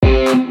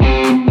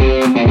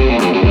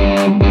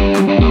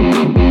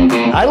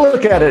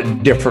at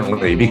it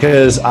differently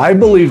because I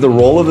believe the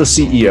role of the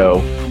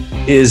CEO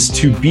is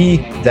to be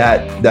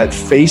that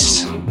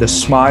face, the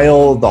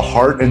smile, the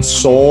heart and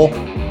soul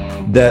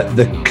that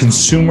the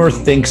consumer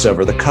thinks of,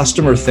 or the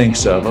customer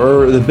thinks of,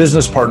 or the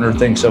business partner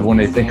thinks of when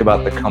they think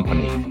about the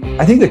company.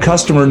 I think the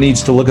customer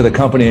needs to look at the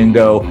company and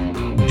go,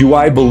 do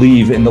I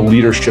believe in the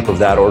leadership of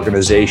that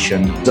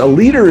organization? A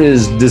leader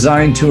is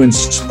designed to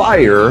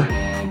inspire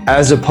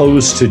as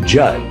opposed to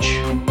judge.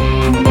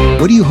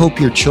 What do you hope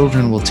your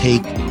children will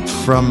take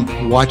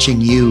from watching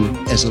you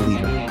as a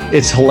leader?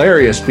 It's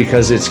hilarious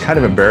because it's kind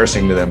of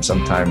embarrassing to them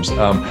sometimes.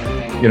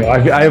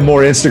 I have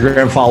more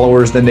Instagram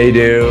followers than they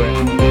do.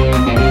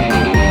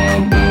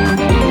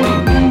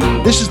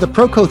 This is the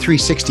Proco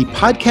 360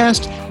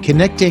 podcast,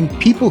 connecting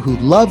people who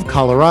love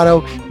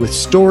Colorado with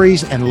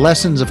stories and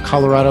lessons of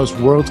Colorado's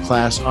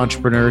world-class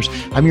entrepreneurs.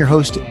 I'm your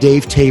host,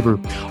 Dave Tabor.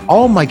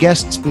 All my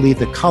guests believe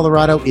that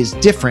Colorado is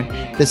different,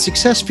 that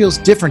success feels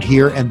different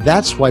here, and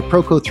that's why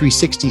Proco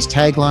 360's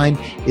tagline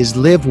is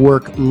Live,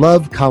 Work,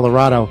 Love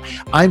Colorado.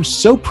 I'm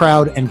so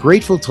proud and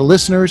grateful to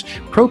listeners.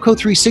 Proco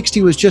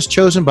 360 was just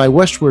chosen by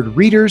Westward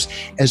Readers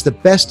as the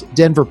best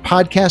Denver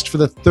podcast for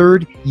the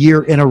third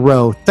year in a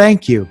row.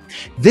 Thank you.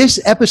 This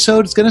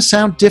episode is going to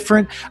sound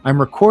different. I'm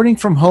recording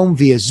from home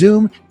via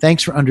Zoom.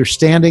 Thanks for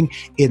understanding.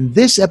 In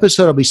this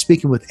episode, I'll be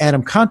speaking with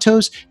Adam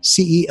Contos,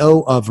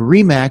 CEO of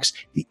RE/MAX,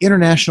 the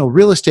international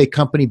real estate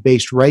company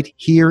based right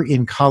here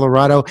in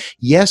Colorado.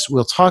 Yes,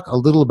 we'll talk a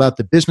little about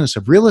the business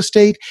of real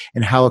estate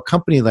and how a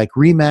company like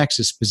RE/MAX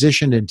is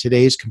positioned in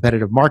today's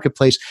competitive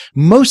marketplace.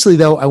 Mostly,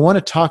 though, I want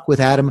to talk with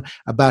Adam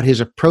about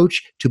his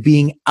approach to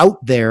being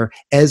out there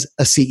as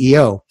a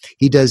CEO.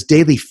 He does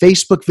daily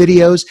Facebook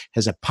videos,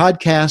 has a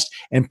podcast,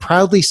 and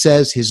proudly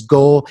says his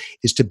goal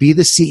is to be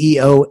the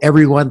CEO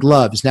everyone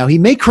loves. Now, he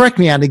may correct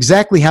me on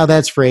exactly how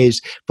that's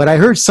phrased, but I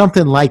heard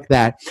something like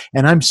that.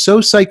 And I'm so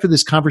psyched for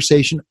this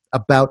conversation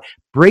about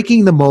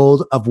breaking the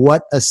mold of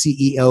what a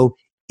CEO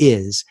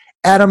is.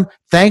 Adam,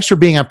 thanks for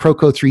being on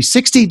Proco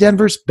 360,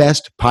 Denver's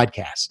best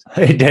podcast.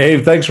 Hey,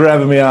 Dave, thanks for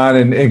having me on.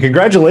 And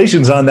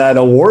congratulations on that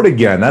award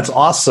again. That's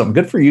awesome.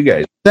 Good for you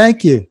guys.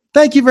 Thank you.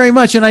 Thank you very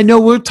much. And I know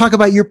we'll talk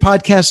about your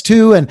podcast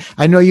too, and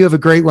I know you have a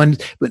great one.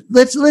 But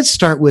let's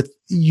start with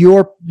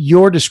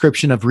your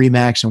description of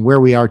RE/MAX and where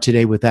we are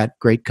today with that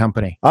great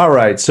company. All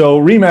right. So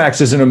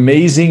RE/MAX is an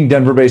amazing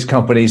Denver-based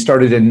company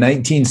started in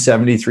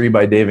 1973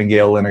 by Dave and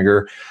Gail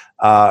Liniger,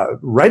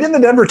 right in the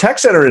Denver Tech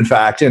Center, in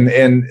fact,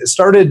 and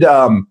started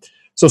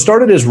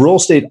as real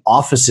estate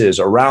offices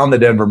around the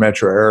Denver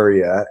metro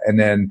area, and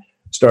then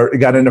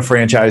got into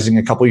franchising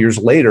a couple years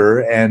later.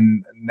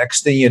 And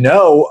next thing you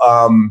know,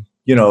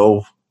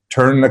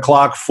 turn the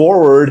clock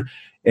forward,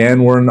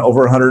 and we're in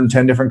over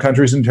 110 different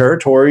countries and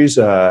territories,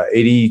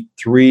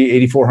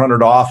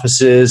 8,400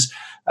 offices,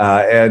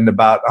 and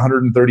about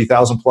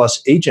 130,000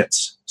 plus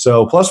agents.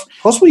 So plus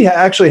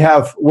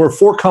we're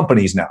 4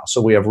 companies now.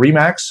 So we have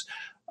RE/MAX,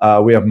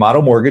 we have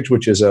Motto Mortgage,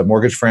 which is a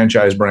mortgage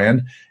franchise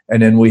brand.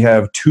 And then we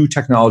have 2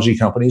 technology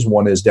companies.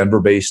 One is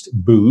Denver-based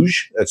Booj,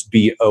 that's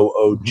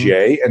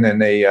BOOJ, and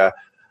then a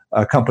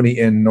company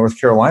in North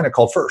Carolina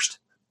called First.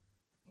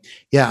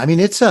 Yeah, I mean,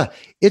 it's an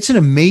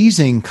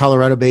amazing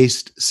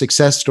Colorado-based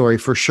success story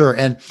for sure.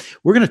 And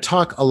we're going to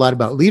talk a lot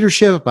about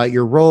leadership, about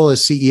your role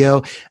as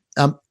CEO.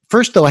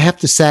 First, though, I have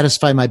to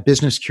satisfy my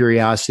business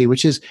curiosity,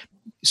 which is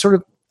sort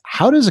of,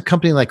 how does a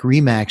company like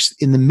RE/MAX,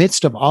 in the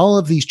midst of all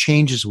of these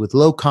changes with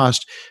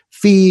low-cost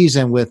fees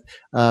and with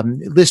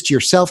list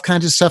yourself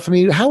kinds of stuff, I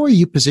mean, how are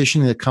you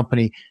positioning the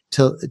company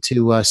to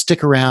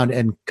stick around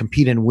and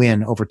compete and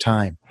win over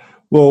time?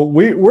 Well,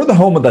 we're the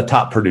home of the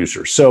top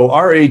producers. So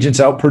our agents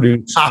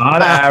outproduce,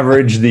 on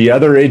average, the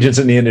other agents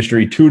in the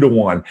industry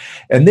 2-1.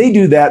 And they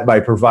do that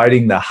by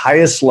providing the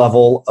highest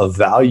level of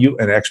value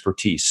and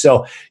expertise.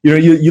 So,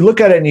 you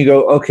look at it and you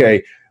go,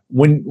 okay,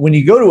 when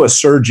you go to a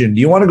surgeon,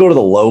 do you want to go to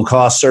the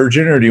low-cost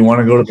surgeon, or do you want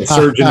to go to the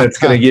surgeon that's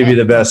going to give you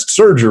the best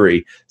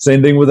surgery?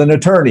 Same thing with an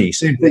attorney,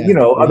 same thing,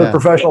 other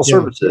professional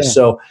services. Yeah.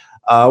 So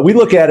we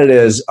look at it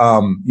as,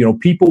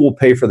 people will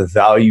pay for the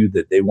value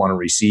that they want to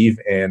receive,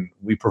 and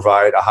we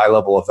provide a high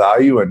level of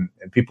value, and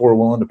people are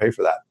willing to pay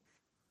for that.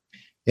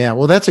 Yeah,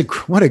 well,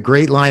 what a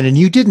great line. And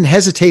you didn't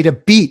hesitate a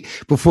beat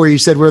before you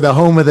said we're the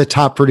home of the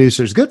top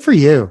producers. Good for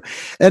you.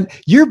 And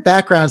your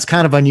background's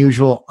kind of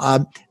unusual.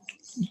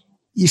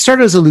 You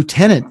started as a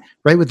lieutenant,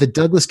 right, with the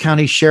Douglas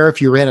County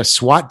Sheriff. You ran a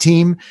SWAT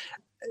team.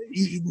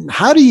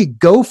 How do you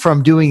go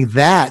from doing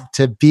that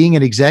to being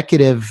an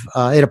executive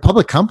at a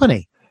public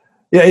company?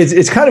 Yeah,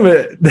 it's kind of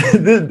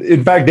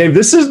in fact, Dave,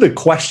 this is the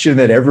question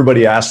that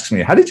everybody asks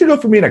me. How did you go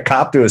from being a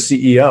cop to a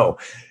CEO?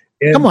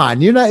 And come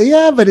on,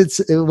 but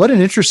what an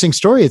interesting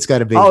story it's got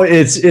to be. Oh,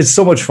 it's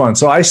so much fun.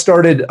 So I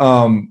started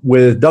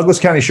with Douglas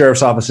County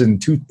Sheriff's Office in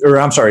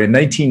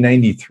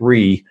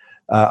 1993.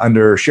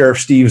 Under Sheriff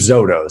Steve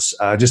Zotos,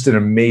 just an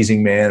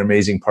amazing man,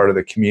 amazing part of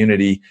the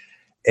community,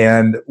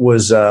 and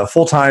was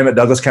full-time at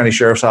Douglas County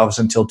Sheriff's Office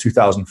until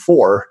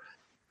 2004.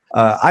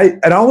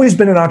 I'd always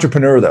been an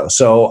entrepreneur, though.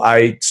 So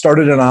I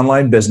started an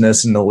online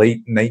business in the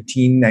late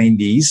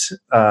 1990s,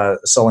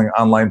 selling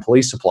online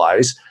police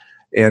supplies.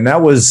 And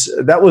that was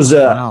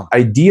a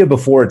idea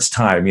before its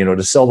time,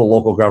 to sell to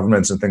local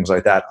governments and things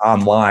like that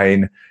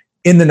online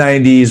in the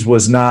 90s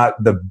was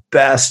not the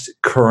best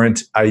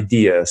current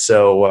idea.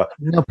 So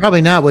no,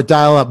 probably not with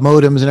dial-up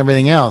modems and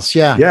everything else.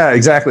 Yeah,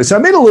 exactly. So I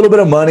made a little bit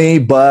of money,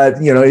 but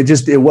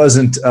it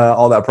wasn't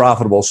all that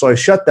profitable. So I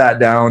shut that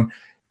down,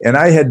 and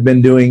I had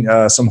been doing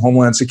some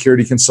Homeland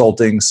Security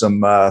consulting, some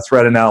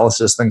threat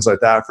analysis, things like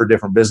that for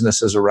different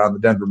businesses around the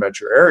Denver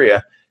metro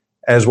area,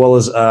 as well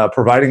as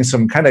providing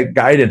some kind of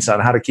guidance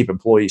on how to keep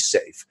employees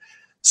safe.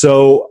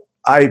 So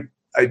I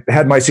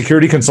had my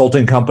security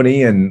consulting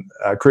company and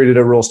created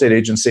a real estate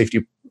agent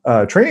safety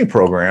training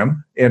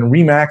program, and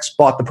RE/MAX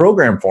bought the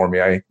program for me.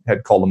 I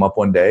had called them up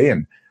one day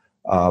and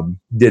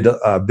did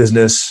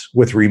business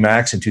with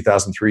RE/MAX in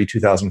 2003,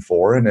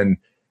 2004. And then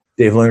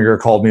Dave Liniger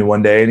called me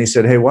one day and he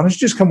said, "Hey, why don't you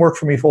just come work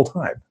for me full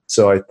time?"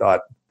 So I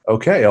thought,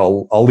 okay,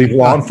 I'll leave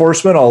law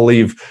enforcement. I'll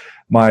leave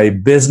my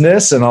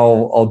business and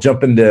I'll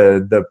jump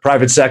into the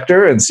private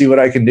sector and see what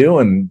I can do.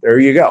 And there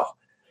you go.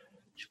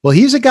 Well,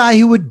 he's a guy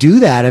who would do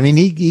that. I mean,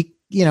 he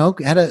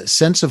had a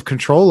sense of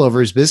control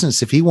over his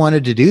business. If he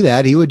wanted to do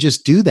that, he would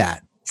just do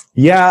that.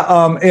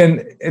 Yeah.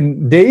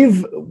 And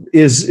Dave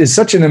is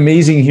such an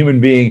amazing human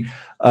being.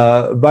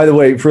 By the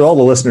way, for all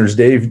the listeners,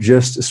 Dave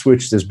just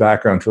switched his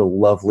background to a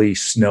lovely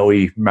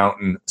snowy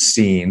mountain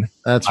scene.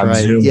 That's right.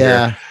 Zoom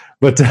yeah. Here.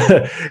 But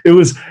it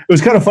was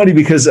kind of funny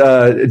because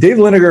Dave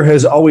Liniger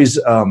has always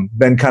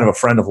been kind of a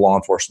friend of law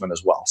enforcement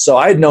as well. So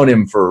I had known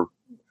him for,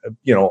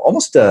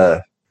 almost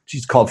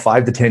called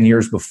 5 to 10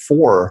 years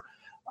before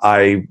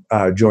I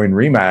joined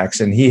RE/MAX,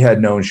 and he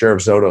had known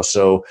Sheriff Zotto.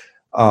 So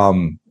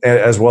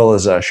as well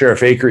as Sheriff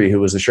Acree, who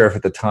was the sheriff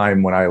at the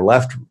time when I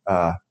left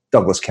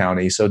Douglas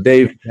County. So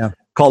Dave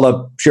called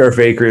up Sheriff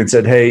Acree and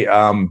said, "Hey,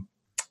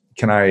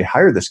 can I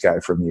hire this guy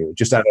from you?"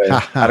 Just out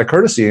of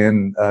courtesy.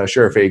 And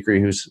Sheriff Acree,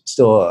 who's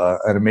still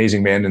an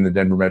amazing man in the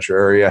Denver metro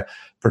area,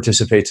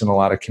 participates in a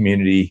lot of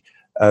community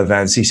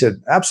events. He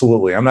said,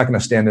 "Absolutely. I'm not going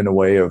to stand in the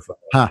way of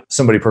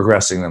somebody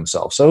progressing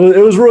themselves." So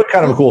it was really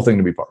kind of a cool thing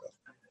to be part of.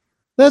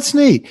 That's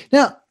neat.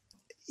 Now,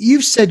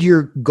 you've said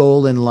your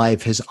goal in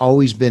life has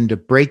always been to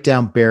break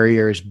down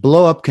barriers,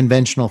 blow up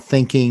conventional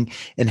thinking,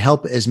 and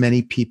help as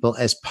many people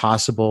as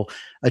possible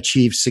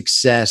achieve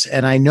success.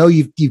 And I know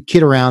you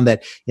kid around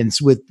that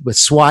with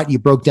SWAT, you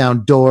broke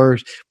down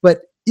doors,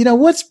 but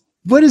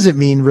what does it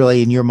mean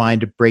really in your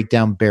mind to break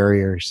down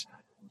barriers?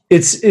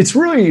 It's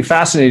really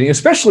fascinating,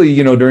 especially,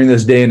 during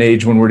this day and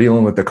age when we're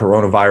dealing with the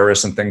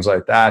coronavirus and things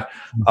like that.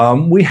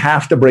 We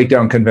have to break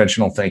down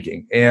conventional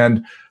thinking,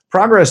 and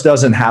progress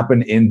doesn't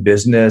happen in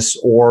business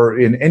or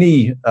in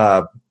any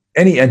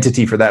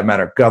entity for that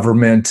matter,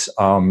 government,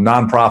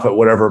 nonprofit,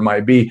 whatever it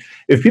might be,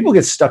 if people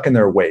get stuck in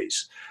their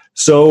ways.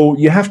 So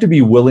you have to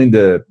be willing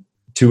to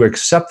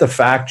accept the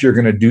fact you're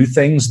going to do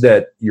things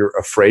that you're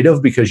afraid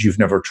of because you've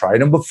never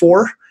tried them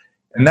before.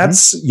 And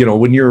that's,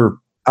 when you're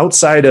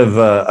outside of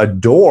a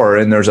door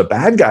and there's a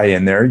bad guy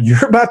in there,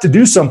 you're about to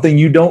do something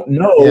you don't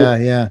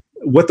know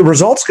what the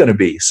result's going to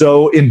be.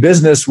 So in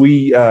business,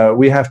 we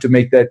have to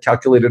make that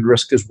calculated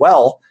risk as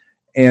well.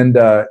 And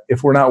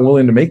if we're not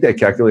willing to make that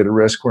calculated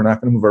risk, we're not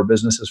going to move our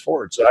businesses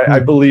forward. So I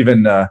believe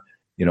in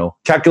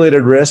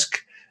calculated risk.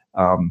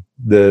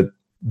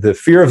 The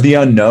fear of the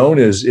unknown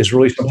is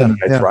really something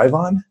that I thrive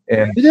on.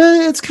 And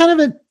it's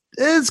kind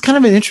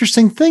of an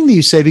interesting thing that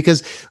you say,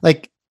 because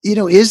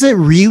is it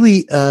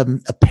really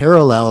a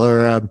parallel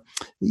or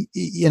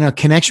a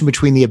connection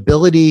between the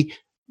ability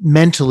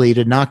mentally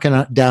to knock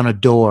down a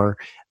door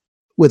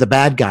with a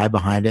bad guy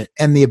behind it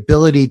and the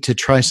ability to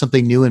try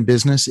something new in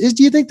business?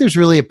 Do you think there's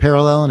really a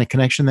parallel and a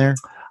connection there?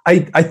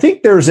 I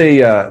think there's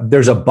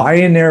a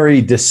binary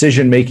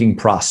decision-making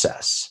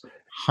process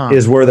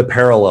is where the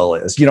parallel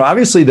is.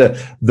 Obviously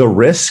the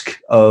risk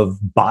of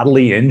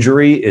bodily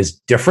injury is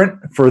different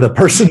for the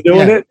person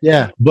doing it.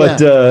 Yeah.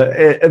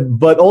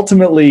 But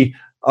ultimately,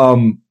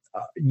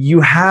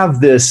 you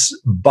have this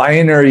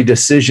binary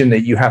decision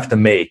that you have to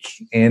make,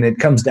 and it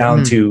comes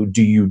down to,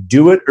 do you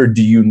do it or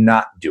do you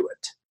not do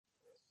it?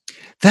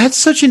 That's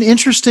such an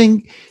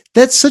interesting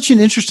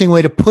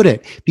way to put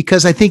it,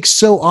 because I think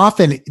so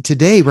often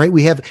today, right,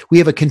 we have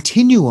a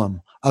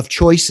continuum of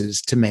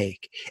choices to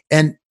make.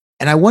 And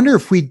I wonder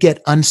if we'd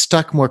get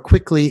unstuck more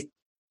quickly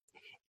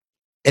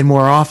and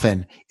more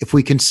often if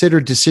we consider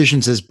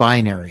decisions as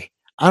binary.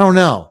 I don't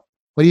know.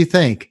 What do you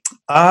think?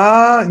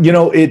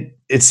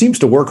 It seems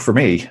to work for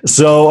me.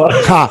 So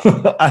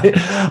I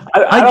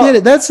get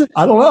it.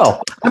 I don't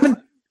know. I'm going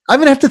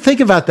to have to think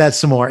about that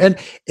some more. And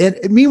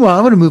meanwhile,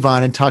 I'm going to move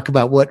on and talk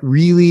about what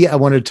really I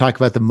wanted to talk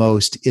about the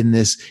most in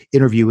this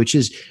interview, which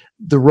is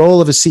the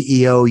role of a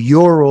CEO,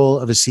 your role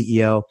of a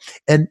CEO.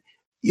 And,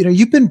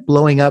 you've been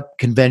blowing up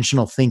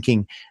conventional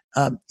thinking,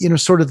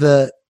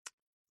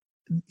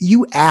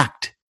 you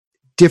act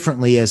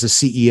differently as a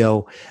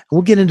CEO.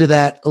 We'll get into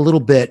that a little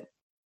bit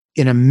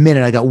in a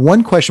minute. I got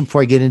one question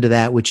before I get into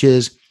that, which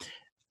is,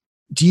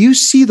 do you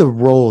see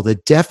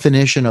the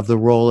definition of the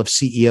role of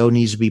CEO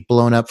needs to be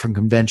blown up from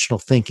conventional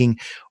thinking?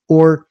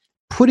 Or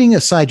putting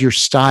aside your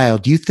style,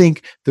 do you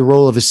think the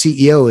role of a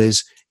CEO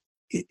is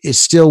is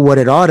still what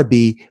it ought to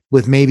be,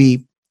 with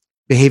maybe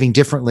behaving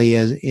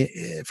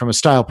differently from a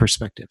style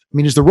perspective? I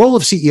mean, is the role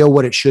of CEO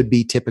what it should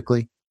be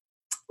typically?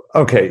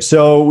 Okay,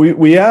 so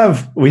we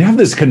have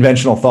this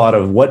conventional thought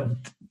of what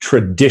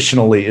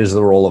traditionally is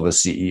the role of a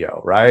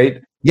CEO,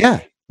 right?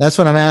 Yeah, that's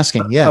what I'm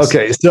asking. Yes.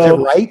 Okay,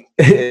 so right.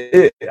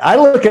 I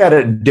look at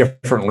it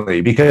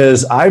differently,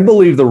 because I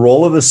believe the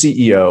role of the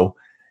CEO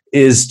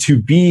is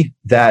to be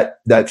that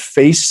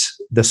face,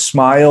 the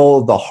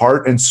smile, the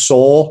heart and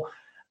soul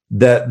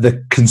that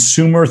the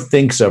consumer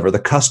thinks of, or the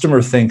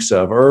customer thinks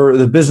of, or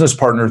the business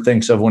partner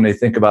thinks of when they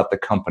think about the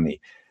company.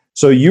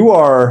 So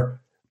you're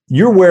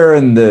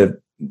wearing and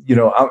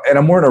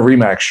I'm wearing a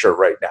RE/MAX shirt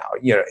right now,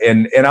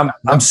 and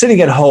I'm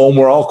sitting at home.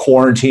 We're all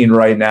quarantined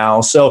right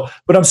now. So,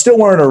 but I'm still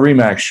wearing a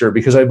RE/MAX shirt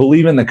because I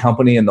believe in the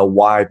company and the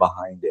why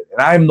behind it.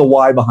 And I'm the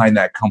why behind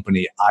that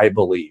company, I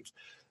believe.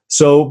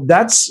 So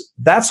that's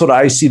what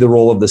I see the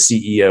role of the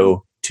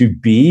CEO to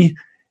be,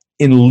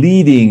 in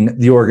leading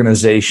the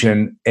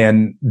organization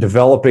and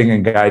developing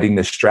and guiding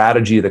the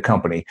strategy of the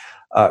company.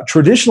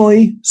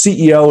 Traditionally,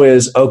 CEO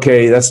is,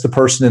 okay, that's the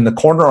person in the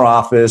corner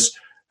office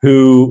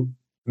who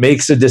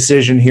makes a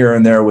decision here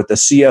and there with the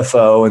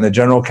CFO and the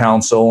general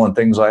counsel and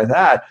things like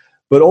that.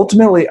 But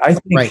ultimately, I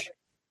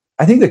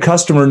think the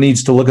customer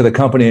needs to look at the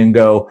company and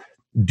go,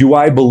 do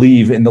I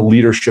believe in the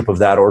leadership of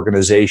that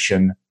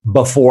organization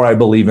before I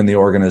believe in the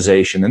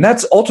organization? And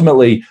that's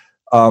ultimately,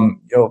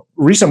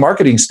 recent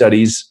marketing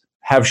studies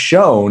have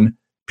shown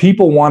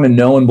people want to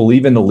know and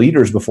believe in the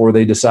leaders before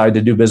they decide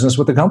to do business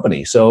with the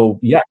company. So,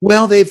 yeah.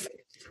 Well, they've,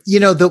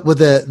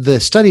 the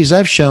studies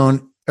I've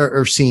shown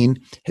or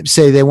seen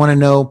say they want to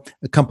know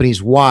the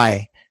company's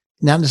why,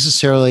 not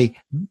necessarily,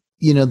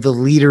 the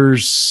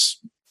leaders'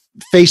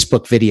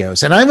 Facebook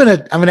videos. And I'm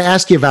going to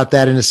ask you about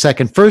that in a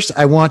second. First,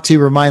 I want to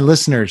remind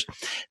listeners,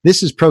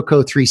 this is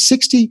Proco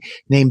 360,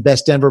 named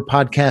Best Denver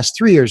Podcast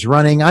 3 years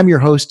running. I'm your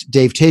host,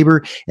 Dave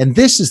Tabor, and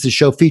this is the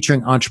show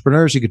featuring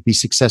entrepreneurs who could be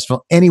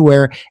successful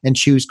anywhere and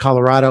choose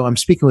Colorado. I'm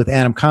speaking with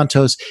Adam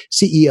Contos,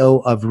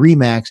 CEO of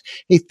RE/MAX.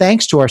 Hey,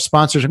 thanks to our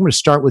sponsors. I'm going to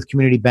start with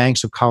Community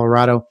Banks of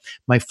Colorado.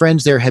 My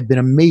friends there have been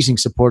amazing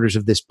supporters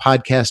of this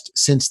podcast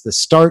since the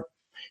start.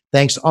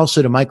 Thanks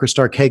also to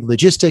MicroStar Keg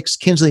Logistics,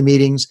 Kinsley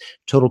Meetings,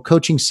 Total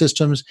Coaching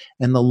Systems,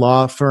 and the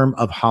law firm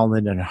of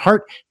Holland and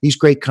Hart. These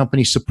great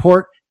companies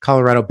support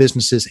Colorado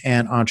businesses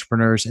and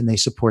entrepreneurs, and they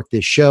support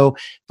this show.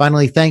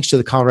 Finally, thanks to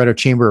the Colorado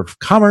Chamber of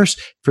Commerce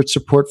for its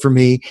support for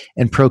me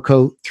and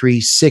Proco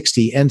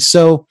 360. And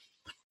so,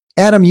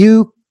 Adam,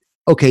 you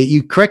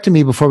corrected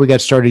me before we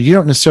got started. You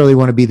don't necessarily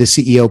want to be the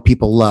CEO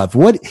people love.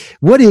 What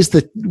is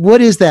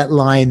that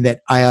line that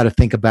I ought to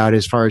think about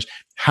as far as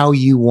how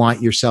you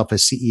want yourself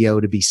as CEO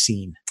to be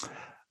seen?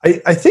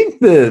 I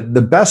think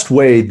the best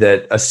way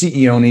that a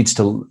CEO needs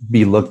to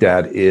be looked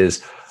at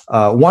is,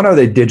 one, are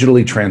they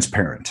digitally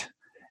transparent?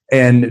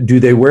 And do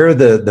they wear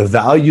the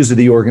values of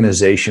the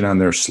organization on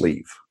their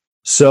sleeve?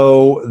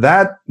 So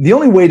that the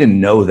only way to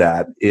know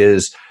that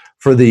is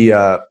for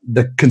the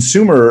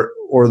consumer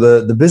or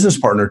the business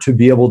partner to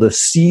be able to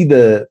see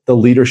the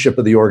leadership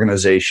of the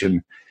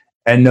organization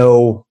and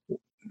know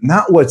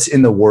not what's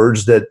in the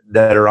words that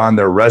are on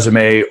their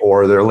resume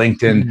or their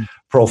LinkedIn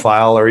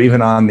profile, or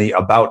even on the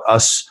About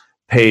Us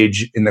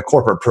page in the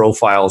corporate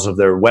profiles of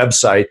their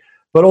website,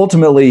 but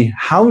ultimately,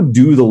 how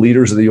do the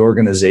leaders of the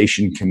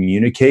organization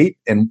communicate,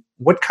 and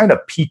what kind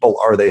of people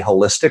are they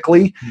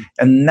holistically?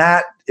 And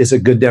that is a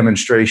good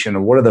demonstration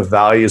of what are the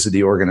values of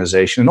the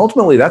organization. And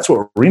ultimately, that's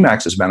what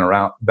RE/MAX has been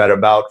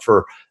about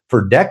for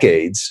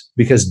decades,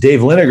 because Dave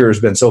Liniger has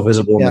been so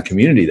visible in the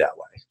community that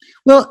way.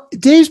 Well,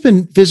 Dave's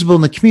been visible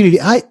in the community.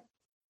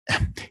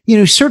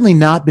 Certainly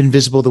not been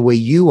visible the way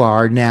you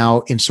are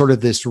now, in sort of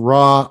this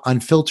raw,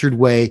 unfiltered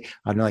way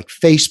on like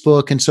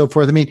Facebook and so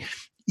forth. I mean,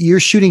 you're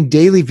shooting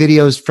daily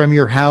videos from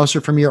your house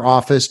or from your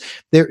office.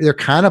 They're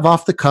kind of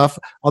off the cuff,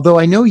 although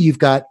I know you've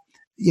got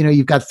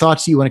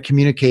thoughts that you want to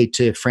communicate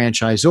to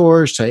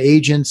franchisors, to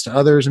agents, to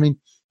others. I mean,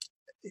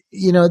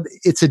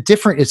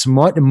 it's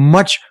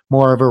much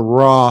more of a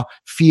raw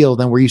feel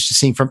than we're used to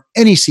seeing from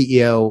any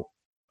CEO,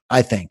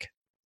 I think.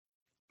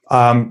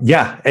 And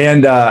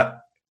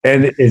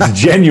it's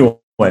genuine.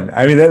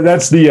 I mean,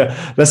 that's the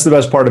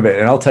best part of it.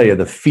 And I'll tell you,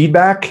 the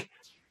feedback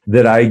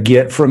that I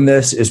get from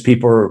this is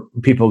people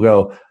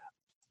go,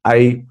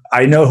 I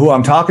know who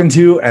I'm talking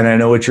to, and I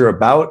know what you're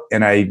about,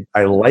 and I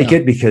like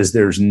it because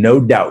there's no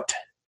doubt.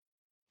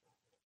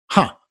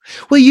 Huh.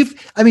 Well,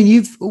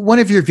 one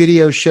of your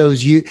videos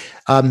shows you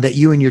that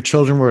you and your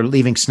children were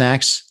leaving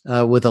snacks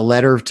with a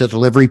letter to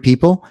delivery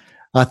people,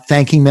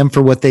 thanking them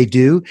for what they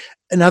do.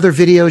 In other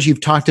videos, you've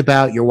talked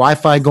about your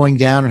Wi-Fi going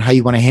down and how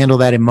you want to handle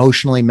that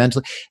emotionally,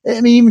 mentally. I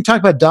mean, even talk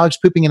about dogs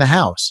pooping in the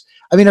house.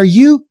 I mean,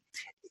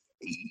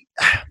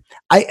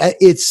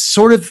 it's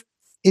sort of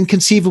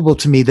inconceivable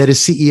to me that a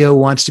CEO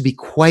wants to be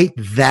quite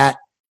that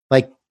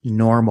like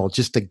normal,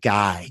 just a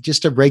guy,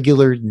 just a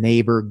regular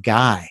neighbor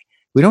guy.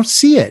 We don't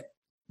see it.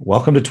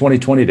 Welcome to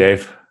 2020,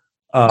 Dave.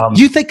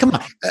 Do you think, come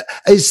on,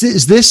 is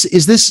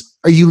this,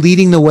 are you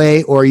leading the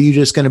way, or are you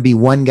just going to be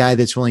one guy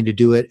that's willing to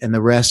do it and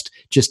the rest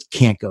just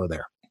can't go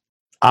there?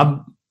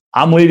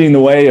 I'm leading the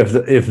way.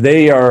 If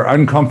they are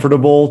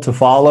uncomfortable to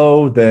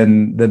follow,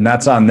 then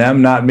that's on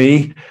them, not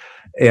me.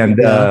 And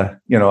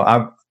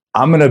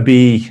I'm going to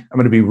be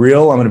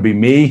real. I'm going to be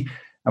me.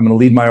 I'm going to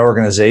lead my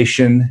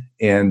organization.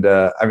 And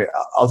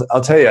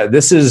I'll tell you,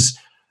 this is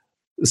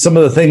some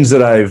of the things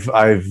that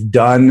I've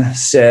done,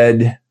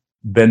 said,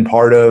 been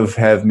part of,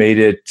 have made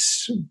it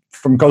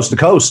from coast to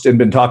coast and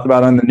been talked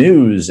about on the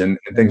news and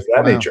things of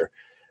that nature.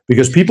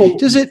 Because people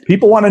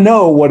want to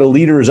know what a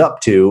leader is up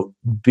to,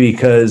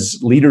 because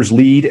leaders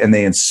lead and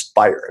they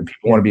inspire, and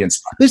people want to be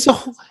inspired.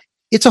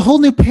 It's a whole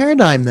new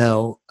paradigm,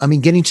 though. I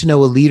mean, getting to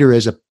know a leader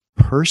as a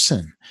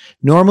person.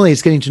 Normally,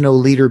 it's getting to know a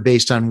leader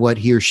based on what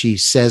he or she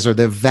says, or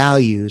their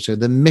values, or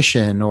the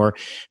mission, or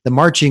the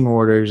marching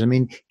orders. I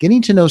mean,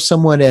 getting to know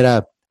someone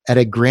at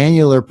a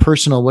granular,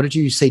 personal, what did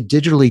you say,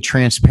 digitally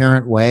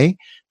transparent way,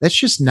 that's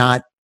just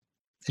not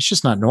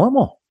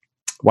normal.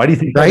 Why do you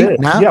think right? that is?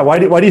 Now, yeah, why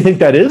do you think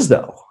that is,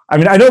 though? I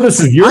mean, I know this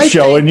is your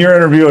show and you're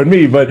interviewing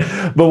me, but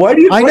why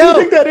do you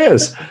think that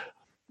is?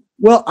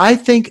 Well, I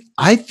think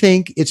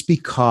it's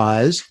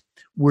because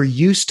we're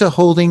used to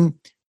holding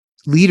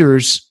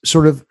leaders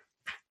sort of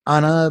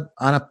on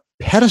a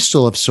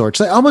pedestal of sorts.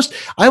 I almost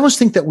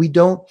think that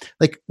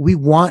we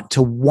want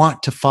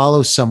to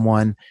follow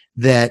someone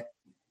that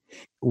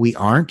we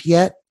aren't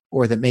yet,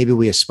 or that maybe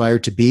we aspire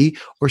to be,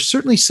 or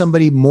certainly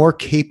somebody more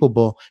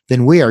capable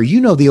than we are. You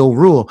know, the old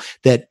rule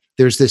that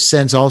there's this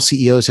sense, all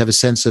CEOs have a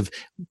sense of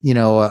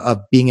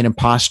being an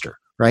imposter,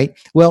 right?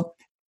 Well,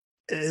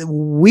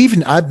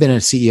 I've been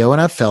a CEO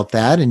and I've felt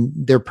that, and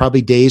there are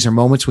probably days or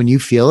moments when you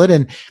feel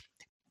it.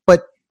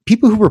 But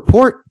people who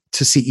report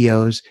to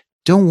CEOs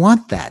don't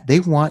want that.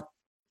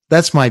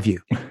 That's my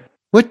view.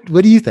 What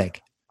do you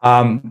think?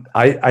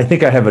 I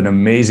think I have an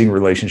amazing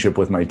relationship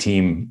with my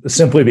team,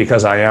 simply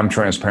because I am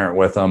transparent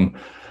with them.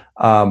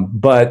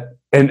 But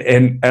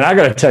I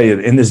got to tell you,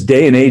 in this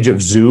day and age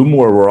of Zoom,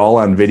 where we're all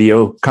on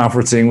video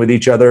conferencing with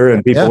each other,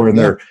 and people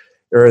are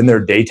in their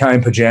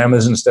daytime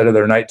pajamas instead of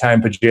their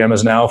nighttime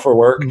pajamas now for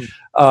work.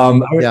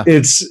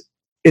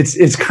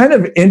 It's kind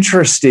of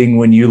interesting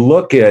when you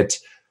look at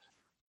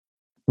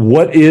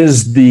what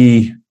is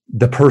the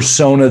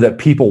persona that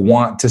people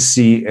want to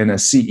see in a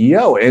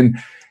CEO,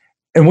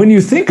 and when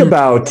you think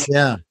about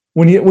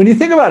when you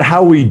think about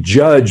how we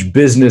judge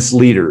business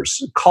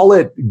leaders, call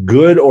it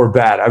good or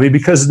bad. I mean,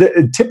 because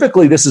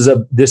typically this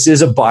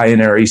is a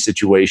binary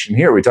situation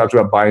here. We talked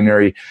about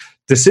binary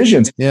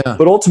decisions,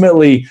 but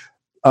ultimately,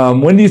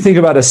 when do you think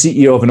about a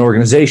CEO of an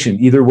organization?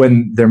 Either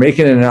when they're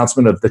making an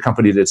announcement of the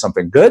company did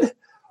something good,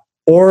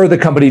 or the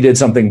company did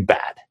something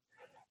bad,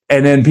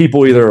 and then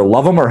people either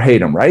love them or hate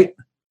them, right?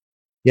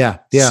 Yeah.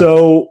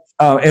 So,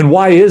 and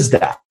why is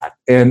that?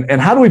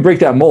 And how do we break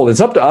that mold? It's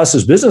up to us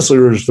as business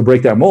leaders to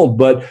break that mold.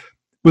 But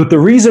the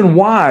reason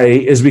why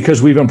is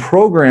because we've been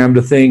programmed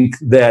to think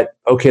that,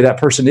 okay, that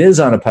person is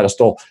on a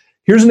pedestal.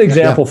 Here's an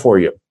example for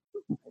you.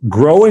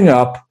 Growing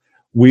up,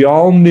 we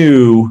all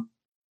knew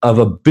of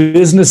a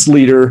business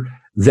leader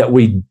that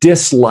we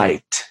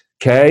disliked.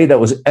 Okay. That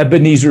was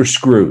Ebenezer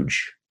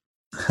Scrooge.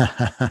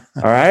 All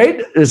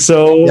right.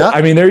 So,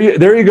 I mean,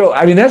 there you go.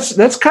 I mean,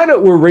 that's kind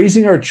of, we're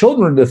raising our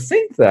children to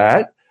think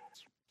that.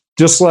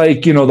 Just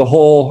like, the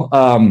whole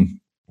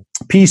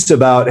piece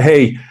about,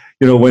 hey,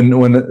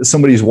 when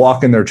somebody's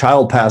walking their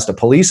child past a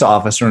police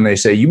officer and they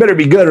say, you better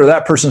be good or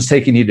that person's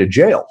taking you to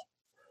jail.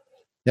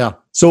 Yeah.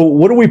 So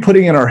what are we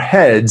putting in our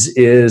heads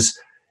is,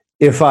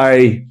 if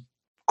I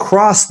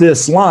cross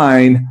this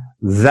line,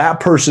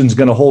 that person's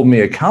going to hold me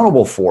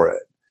accountable for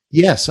it.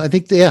 Yes, I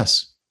think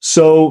yes.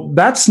 So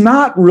that's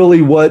not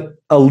really what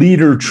a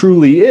leader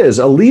truly is.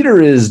 A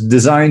leader is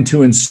designed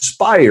to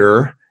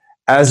inspire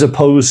as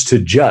opposed to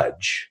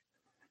judge.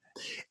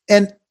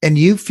 And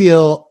you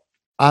feel,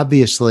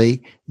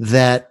 obviously,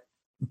 that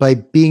by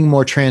being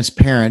more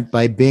transparent,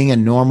 by being a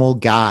normal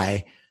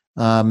guy,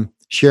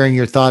 sharing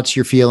your thoughts,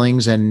 your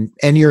feelings, and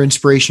your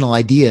inspirational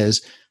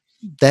ideas,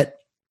 that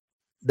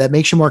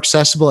makes you more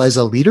accessible as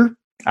a leader?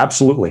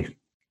 Absolutely.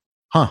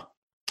 Huh.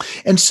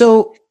 And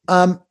so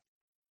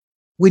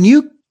when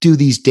you do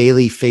these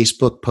daily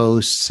Facebook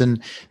posts and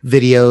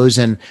videos,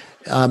 and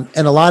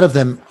a lot of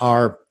them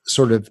are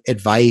sort of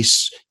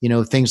advice,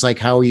 things like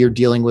how you're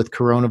dealing with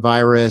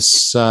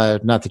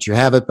coronavirus, not that you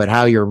have it, but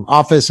how your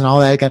office and all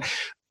that kind of,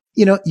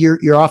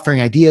 you're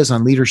offering ideas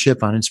on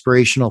leadership, on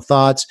inspirational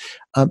thoughts.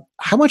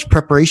 How much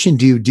preparation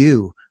do you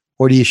do?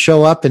 Or do you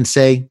show up and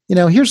say,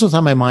 here's what's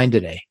on my mind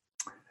today?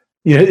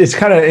 It's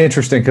kind of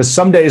interesting, because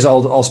some days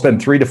I'll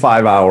spend 3 to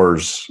 5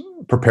 hours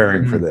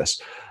preparing for this.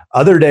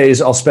 Other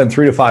days I'll spend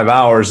 3 to 5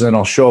 hours, and then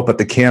I'll show up at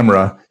the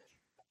camera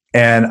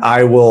and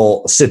I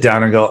will sit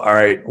down and go, all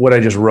right, what I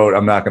just wrote,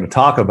 I'm not going to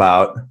talk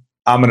about.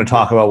 I'm going to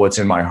talk about what's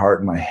in my heart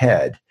and my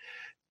head,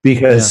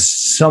 because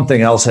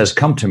something else has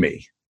come to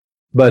me.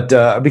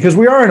 But because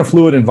we are in a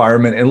fluid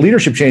environment and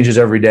leadership changes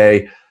every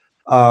day,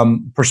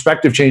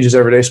 perspective changes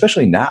every day,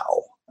 especially now.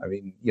 I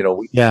mean,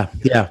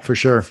 yeah, for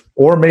sure.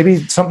 Or maybe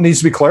something needs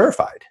to be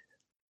clarified.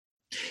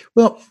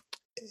 Well,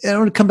 I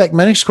want to come back.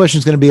 My next question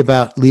is going to be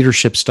about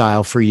leadership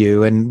style for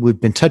you, and we've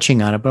been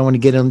touching on it, but I want to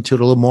get into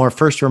it a little more.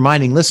 First,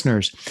 reminding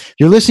listeners,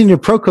 you're listening to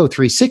Proco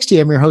 360.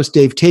 I'm your host,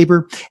 Dave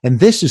Tabor, and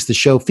this is the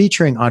show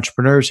featuring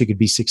entrepreneurs who could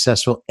be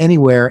successful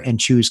anywhere and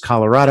choose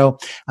Colorado.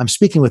 I'm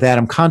speaking with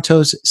Adam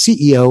Contos,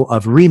 CEO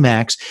of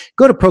RE/MAX.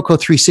 Go to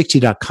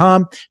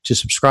Proco360.com to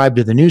subscribe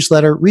to the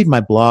newsletter, read my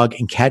blog,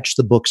 and catch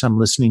the books I'm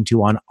listening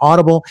to on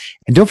Audible.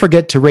 And don't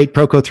forget to rate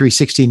Proco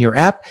 360 in your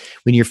app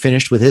when you're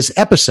finished with this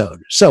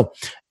episode. So,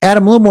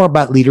 Adam, a little more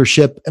about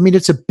leadership. I mean,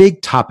 it's a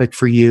big topic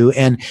for you.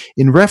 And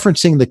in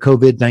referencing the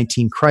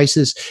COVID-19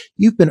 crisis,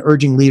 you've been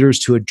urging leaders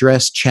to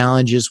address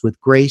challenges with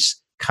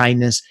grace,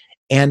 kindness,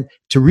 and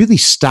to really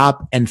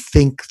stop and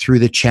think through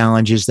the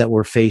challenges that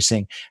we're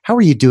facing. How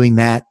are you doing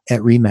that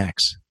at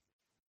RE/MAX?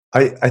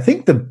 I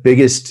think the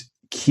biggest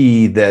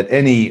key that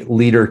any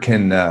leader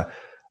can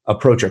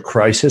approach a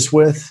crisis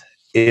with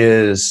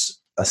is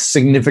a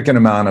significant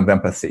amount of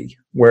empathy,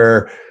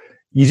 where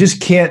you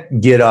just can't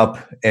get up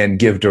and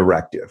give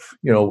directive.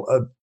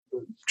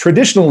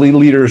 Traditionally,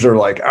 leaders are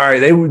like, all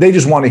right, they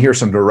just want to hear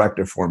some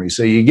directive for me.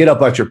 So you get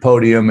up at your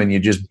podium and you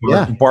just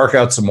bark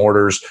out some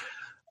orders.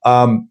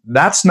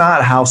 That's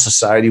not how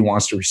society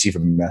wants to receive a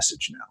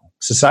message now.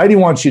 Society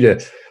wants you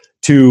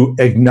to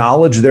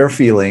acknowledge their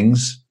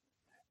feelings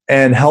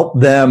and help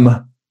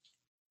them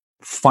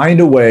find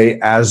a way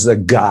as a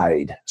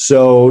guide.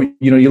 So,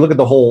 you look at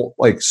the whole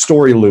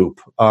story loop.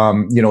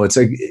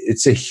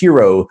 It's a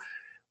hero,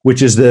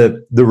 which is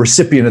the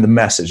recipient of the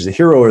message. The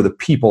hero are the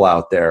people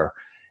out there,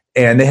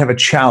 and they have a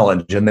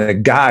challenge, and the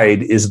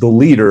guide is the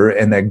leader,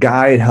 and the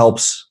guide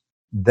helps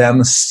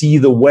them see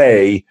the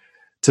way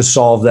to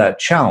solve that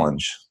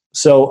challenge.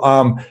 So,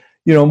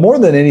 more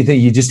than anything,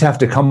 you just have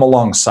to come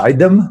alongside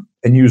them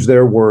and use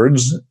their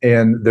words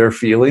and their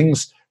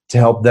feelings to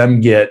help them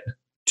get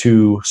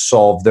to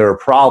solve their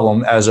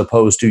problem, as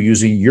opposed to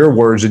using your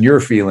words and your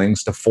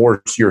feelings to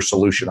force your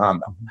solution on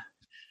them.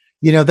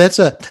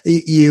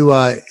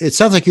 It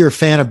sounds like you're a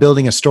fan of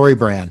building a story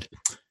brand.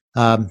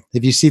 Have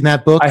you seen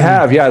that book? I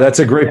have. Yeah, that's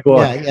a great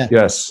book. Yeah.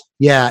 Yes.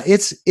 Yeah,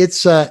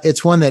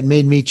 it's one that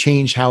made me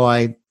change how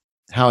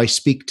I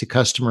speak to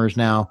customers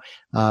now,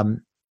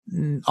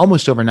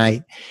 almost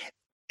overnight.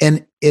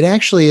 And it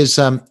actually is.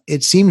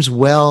 It seems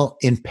well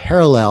in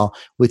parallel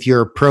with your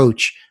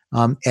approach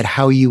at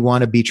how you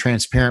want to be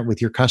transparent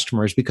with your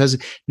customers, because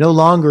no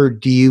longer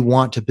do you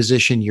want to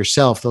position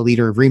yourself, the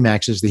leader of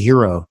RE/MAX, as the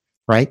hero,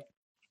 right?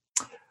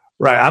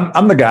 Right.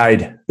 I'm the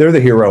guide. They're the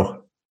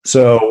hero.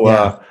 So,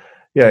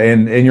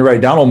 and you're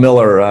right. Donald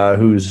Miller,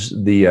 who's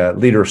the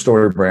leader of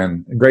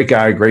StoryBrand, great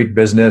guy, great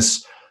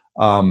business.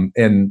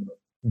 And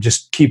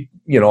just keep,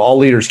 all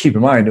leaders keep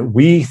in mind,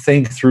 we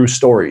think through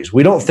stories.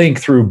 We don't think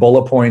through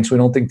bullet points. We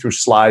don't think through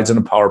slides in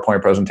a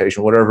PowerPoint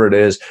presentation, whatever it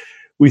is.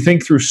 We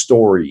think through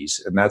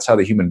stories, and that's how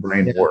the human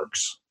brain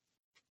works.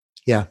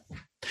 Yeah.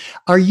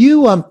 Are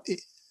you,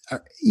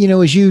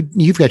 as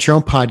you've got your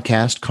own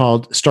podcast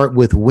called Start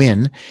With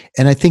Win,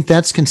 and I think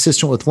that's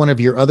consistent with one of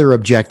your other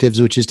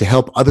objectives, which is to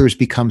help others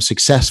become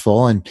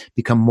successful and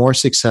become more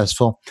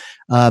successful.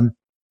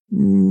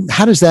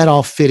 How does that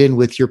all fit in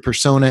with your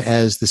persona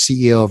as the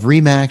CEO of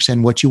RE/MAX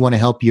and what you want to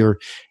help your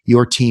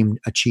team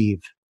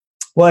achieve?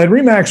 Well, at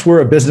RE/MAX, we're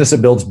a business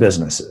that builds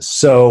businesses.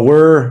 So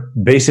we're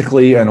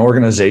basically an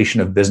organization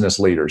of business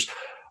leaders.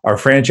 Our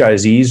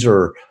franchisees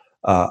are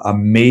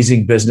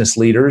amazing business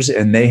leaders,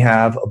 and they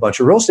have a bunch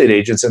of real estate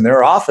agents in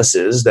their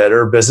offices that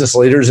are business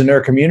leaders in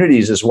their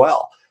communities as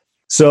well.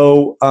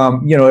 So,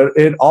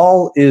 it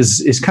all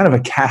is kind of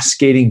a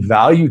cascading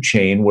value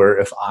chain, where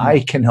if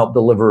I can help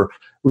deliver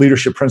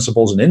leadership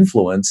principles and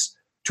influence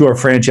to our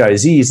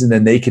franchisees, and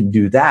then they can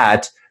do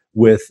that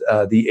with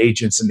the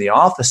agents in the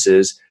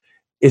offices,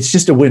 it's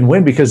just a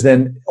win-win, because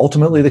then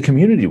ultimately the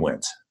community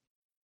wins.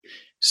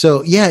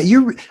 So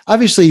you're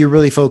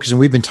really focused, and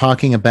we've been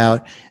talking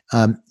about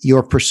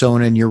your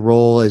persona and your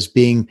role as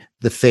being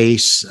the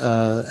face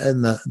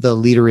and the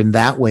leader in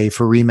that way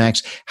for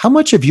RE/MAX. How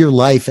much of your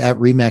life at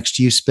RE/MAX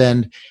do you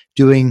spend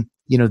doing,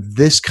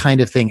 this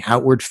kind of thing,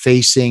 outward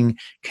facing,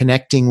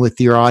 connecting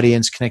with your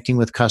audience, connecting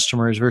with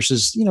customers,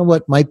 versus,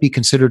 what might be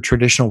considered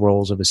traditional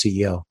roles of a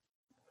CEO?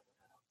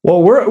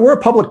 Well, we're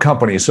a public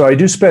company, so I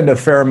do spend a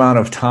fair amount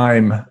of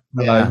time,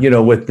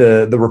 with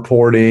the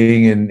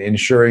reporting and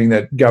ensuring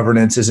that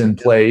governance is in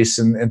place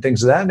and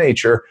things of that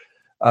nature.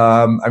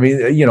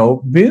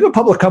 Being a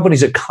public company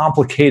is a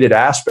complicated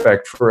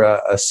aspect for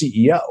a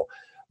CEO,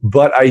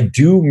 but I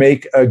do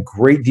make a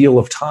great deal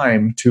of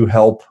time to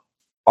help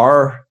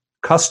our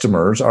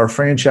customers, our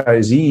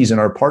franchisees, and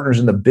our partners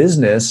in the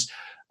business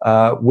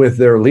with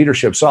their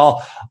leadership. So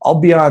I'll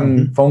be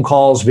on phone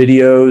calls,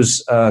 videos,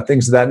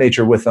 things of that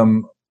nature with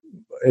them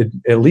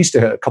at least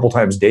a couple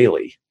times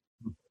daily.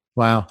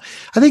 Wow.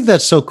 I think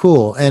that's so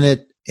cool. And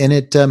it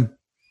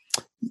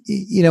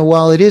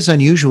while it is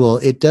unusual,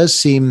 it does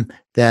seem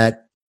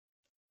that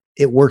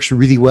it works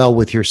really well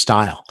with your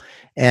style.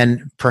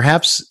 And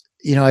perhaps,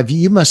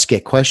 you must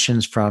get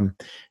questions from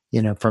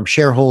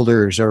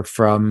shareholders or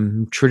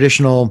from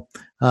traditional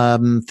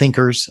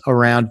thinkers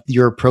around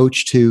your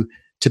approach to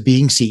to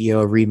being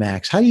CEO of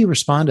Remax. How do you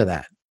respond to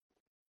that?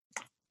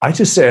 I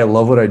just say I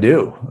love what I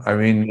do. I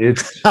mean,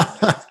 it's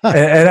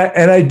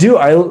and I do.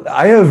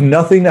 I have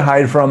nothing to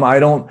hide from. I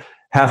don't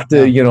have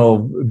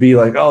to, be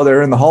like, oh,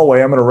 they're in the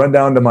hallway, I'm going to run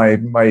down to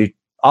my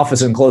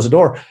office and close the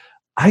door.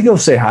 I go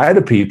say hi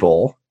to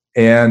people,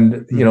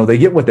 and they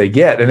get what they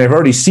get, and they've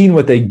already seen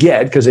what they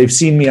get because they've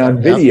seen me on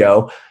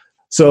video.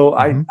 So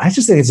I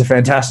just think it's a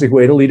fantastic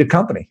way to lead a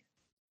company.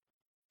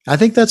 I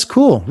think that's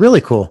cool,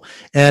 really cool.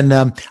 And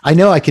I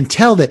know I can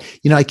tell that,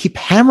 I keep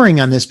hammering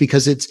on this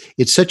because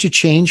it's such a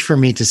change for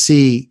me to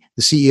see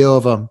the CEO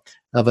of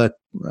a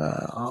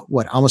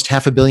almost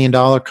 $500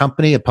 million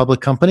company, a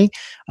public company.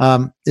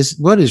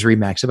 What is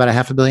Remax? About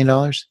 $500 million?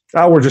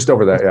 Oh, we're just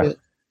over that. Yeah.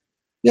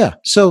 Yeah.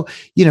 So,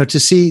 to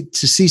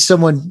see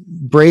someone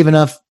brave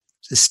enough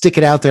to stick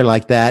it out there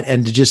like that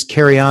and to just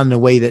carry on in a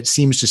way that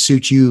seems to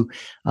suit you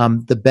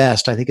the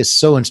best, I think is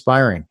so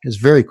inspiring. It's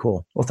very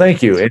cool. Well,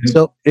 thank you. And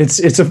so it's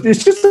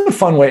just a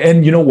fun way.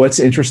 And what's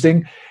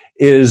interesting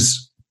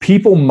is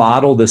people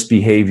model this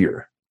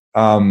behavior.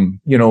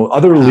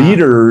 Other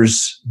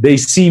leaders, they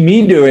see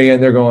me doing it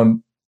and they're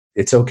going,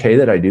 it's okay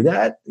that I do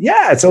that.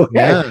 Yeah, it's okay.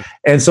 Yeah.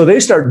 And so they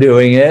start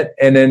doing it.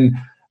 And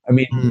then,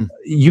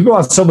 you go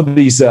on some of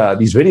these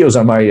videos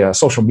on my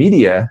social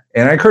media,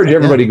 and I encourage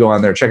everybody to go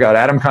on there, check out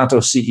Adam Conto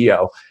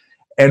CEO,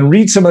 and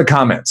read some of the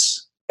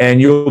comments,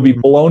 and you'll be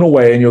blown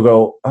away, and you'll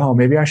go, oh,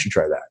 maybe I should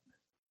try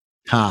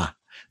that.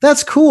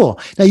 That's cool.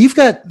 Now you've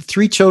got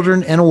 3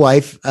 children and a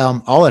wife,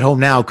 all at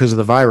home now because of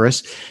the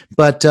virus.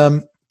 But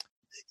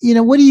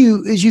what do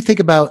you, as you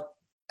think about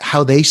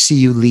how they see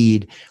you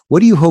lead, what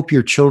do you hope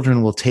your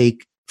children will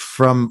take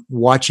from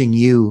watching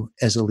you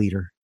as a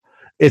leader?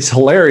 It's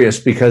hilarious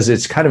because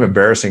it's kind of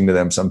embarrassing to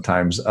them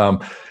sometimes. I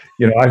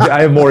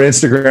have more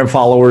Instagram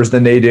followers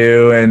than they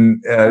do.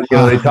 And,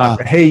 they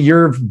talk, hey,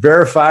 you're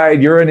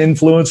verified, you're an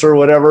influencer or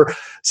whatever.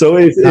 So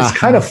it's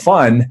kind of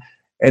fun.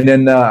 And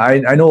then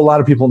I know a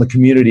lot of people in the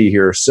community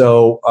here.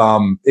 So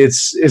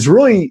it's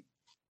really,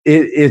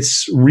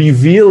 it's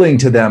revealing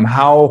to them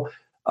how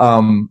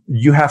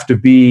you have to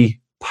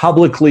be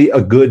publicly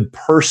a good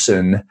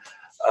person.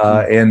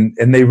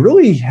 And they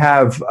really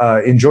have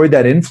enjoyed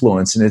that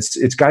influence, and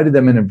it's guided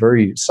them in a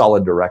very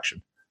solid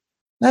direction.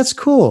 That's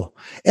cool.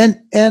 And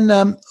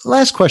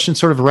last question,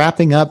 sort of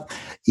wrapping up,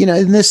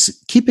 in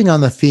this, keeping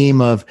on the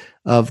theme of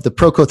the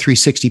Proco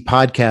 360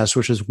 podcast,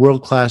 which is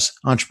world-class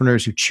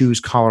entrepreneurs who choose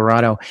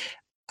Colorado.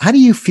 How do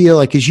you feel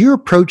like, as you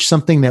approach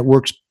something that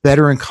works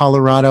better in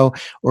Colorado,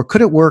 or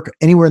could it work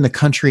anywhere in the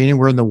country,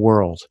 anywhere in the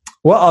world?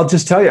 Well, I'll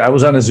just tell you, I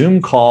was on a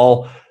Zoom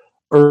call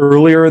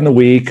earlier in the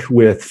week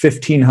with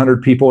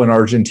 1,500 people in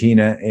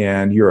Argentina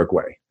and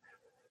Uruguay.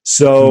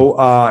 So,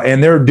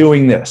 and they're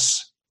doing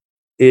this.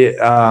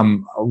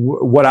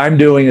 What I'm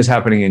doing is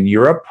happening in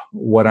Europe.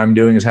 What I'm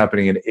doing is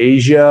happening in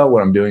Asia.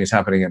 What I'm doing is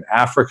happening in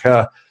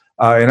Africa.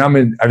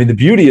 And the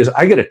beauty is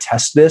I get to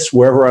test this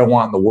wherever I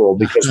want in the world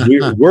because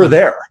we're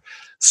there.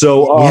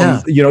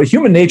 So,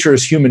 human nature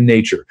is human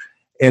nature.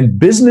 And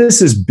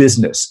business is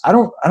business. I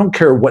don't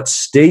care what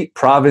state,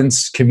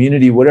 province,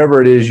 community,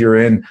 whatever it is you're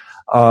in.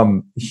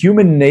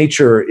 Human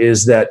nature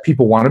is that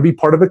people want to be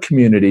part of a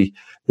community.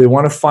 They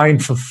want to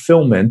find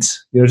fulfillment.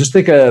 Just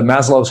think of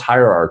Maslow's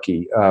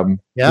hierarchy.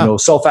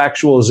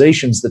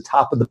 Self-actualization is the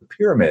top of the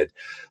pyramid.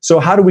 So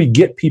how do we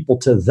get people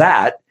to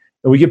that?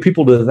 And we get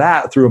people to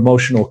that through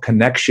emotional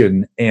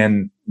connection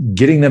and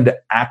getting them to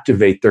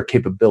activate their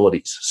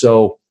capabilities.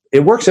 So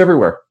it works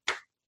everywhere.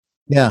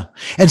 Yeah.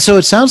 And so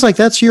it sounds like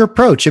that's your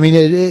approach. I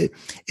mean,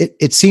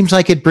 it seems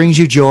like it brings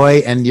you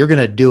joy and you're going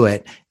to do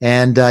it.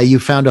 And you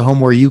found a home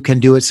where you can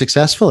do it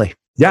successfully.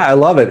 Yeah, I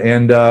love it.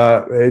 And,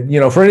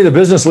 for any of the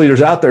business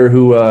leaders out there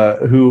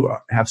who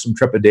have some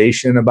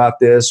trepidation about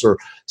this or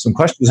some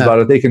questions about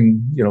it, they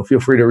can, feel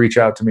free to reach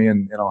out to me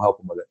and I'll help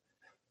them with it.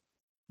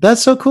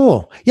 That's so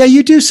cool. Yeah,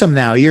 you do some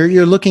now.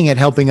 You're looking at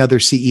helping other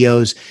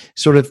CEOs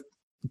sort of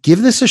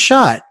give this a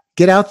shot.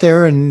 Get out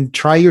there and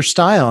try your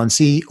style and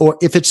see, or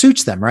if it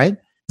suits them, right?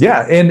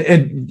 Yeah.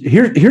 And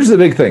here's the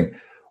big thing.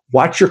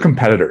 Watch your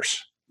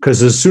competitors.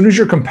 Because as soon as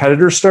your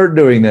competitors start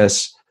doing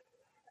this,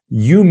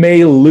 you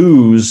may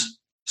lose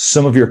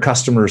some of your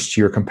customers to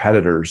your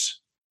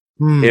competitors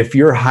if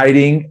you're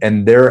hiding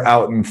and they're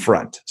out in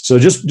front. So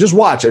just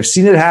watch. I've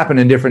seen it happen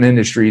in different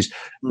industries,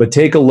 but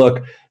take a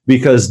look,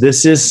 because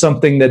this is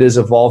something that is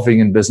evolving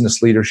in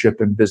business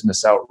leadership and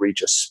business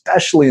outreach,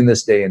 especially in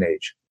this day and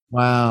age.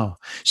 Wow.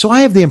 So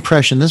I have the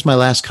impression, this is my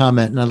last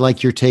comment, and I'd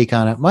like your take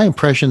on it. My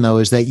impression, though,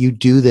 is that you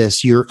do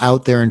this, you're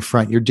out there in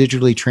front, you're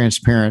digitally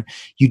transparent.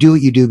 You do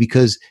what you do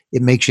because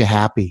it makes you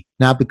happy,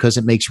 not because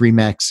it makes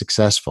Remax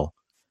successful.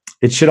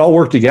 It should all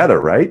work together,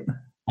 right?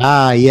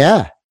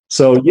 Yeah.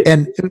 So,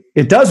 and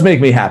it does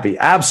make me happy.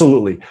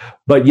 Absolutely.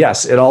 But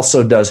yes, it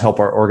also does help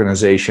our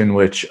organization,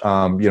 which,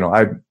 I'm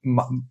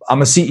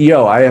a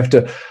CEO. I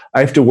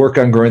have to work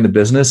on growing the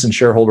business and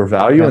shareholder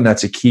value. And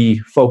that's a key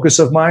focus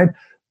of mine.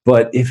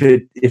 But if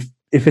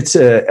it's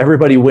a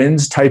everybody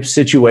wins type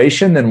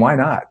situation, then why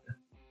not?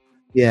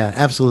 Yeah,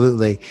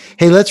 absolutely.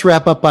 Hey, let's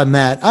wrap up on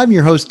that. I'm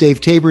your host, Dave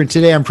Tabor, and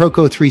today on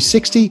Proco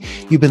 360,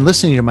 you've been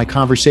listening to my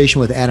conversation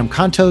with Adam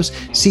Contos,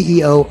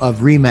 CEO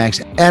of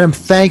RE/MAX. Adam,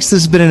 thanks.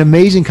 This has been an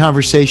amazing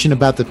conversation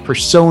about the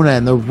persona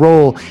and the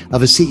role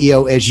of a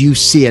CEO as you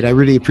see it. I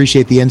really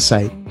appreciate the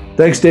insight.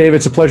 Thanks, Dave.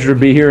 It's a pleasure to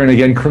be here. And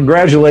again,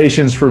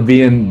 congratulations for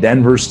being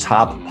Denver's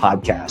top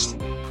podcast.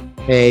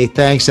 Hey,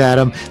 thanks,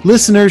 Adam.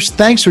 Listeners,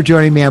 thanks for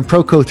joining me on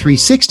Proco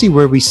 360,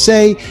 where we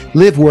say,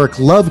 live, work,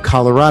 love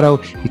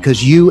Colorado,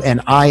 because you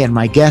and I and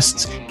my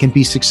guests can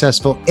be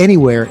successful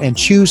anywhere and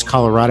choose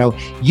Colorado.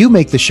 You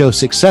make the show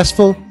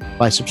successful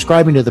by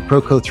subscribing to the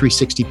Proco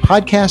 360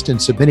 podcast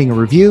and submitting a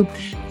review.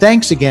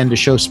 Thanks again to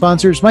show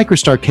sponsors,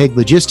 Microstar Keg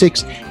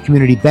Logistics,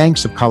 Community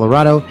Banks of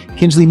Colorado,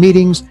 Kinsley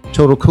Meetings,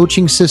 Total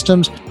Coaching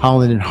Systems,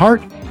 Holland and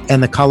Hart,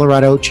 and the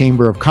Colorado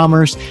Chamber of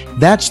Commerce.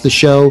 That's the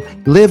show.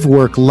 Live,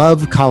 work,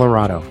 love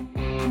Colorado.